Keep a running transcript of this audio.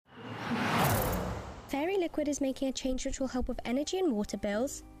Fairy Liquid is making a change which will help with energy and water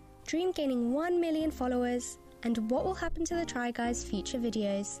bills, Dream gaining 1 million followers, and what will happen to the Try Guys' future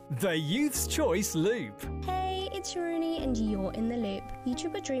videos. The Youth's Choice Loop. Hey, it's Rooney and you're in the loop.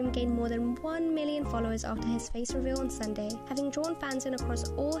 YouTuber Dream gained more than 1 million followers after his face reveal on Sunday, having drawn fans in across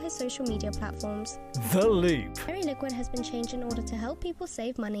all his social media platforms. The Loop. Fairy Liquid has been changed in order to help people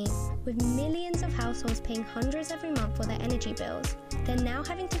save money, with millions of households paying hundreds every month for their energy bills. They're now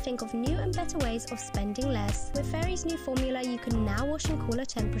having to think of new and better ways of spending less. With Fairy's new formula, you can now wash in cooler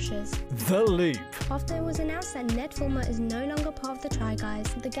temperatures. The Loop. After it was announced that Ned Fulmer is no longer part of the Try Guys,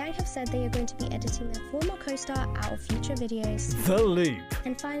 the gang have said they are going to be editing their former co-star out of future videos. The Loop.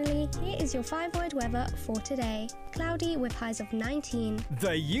 And finally, here is your 5-word weather for today. Cloudy with highs of 19.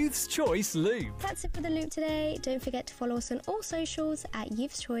 The Youth's Choice Loop. That's it for the loop today. Don't forget to follow us on all socials at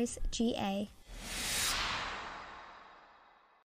Youth's Choice GA.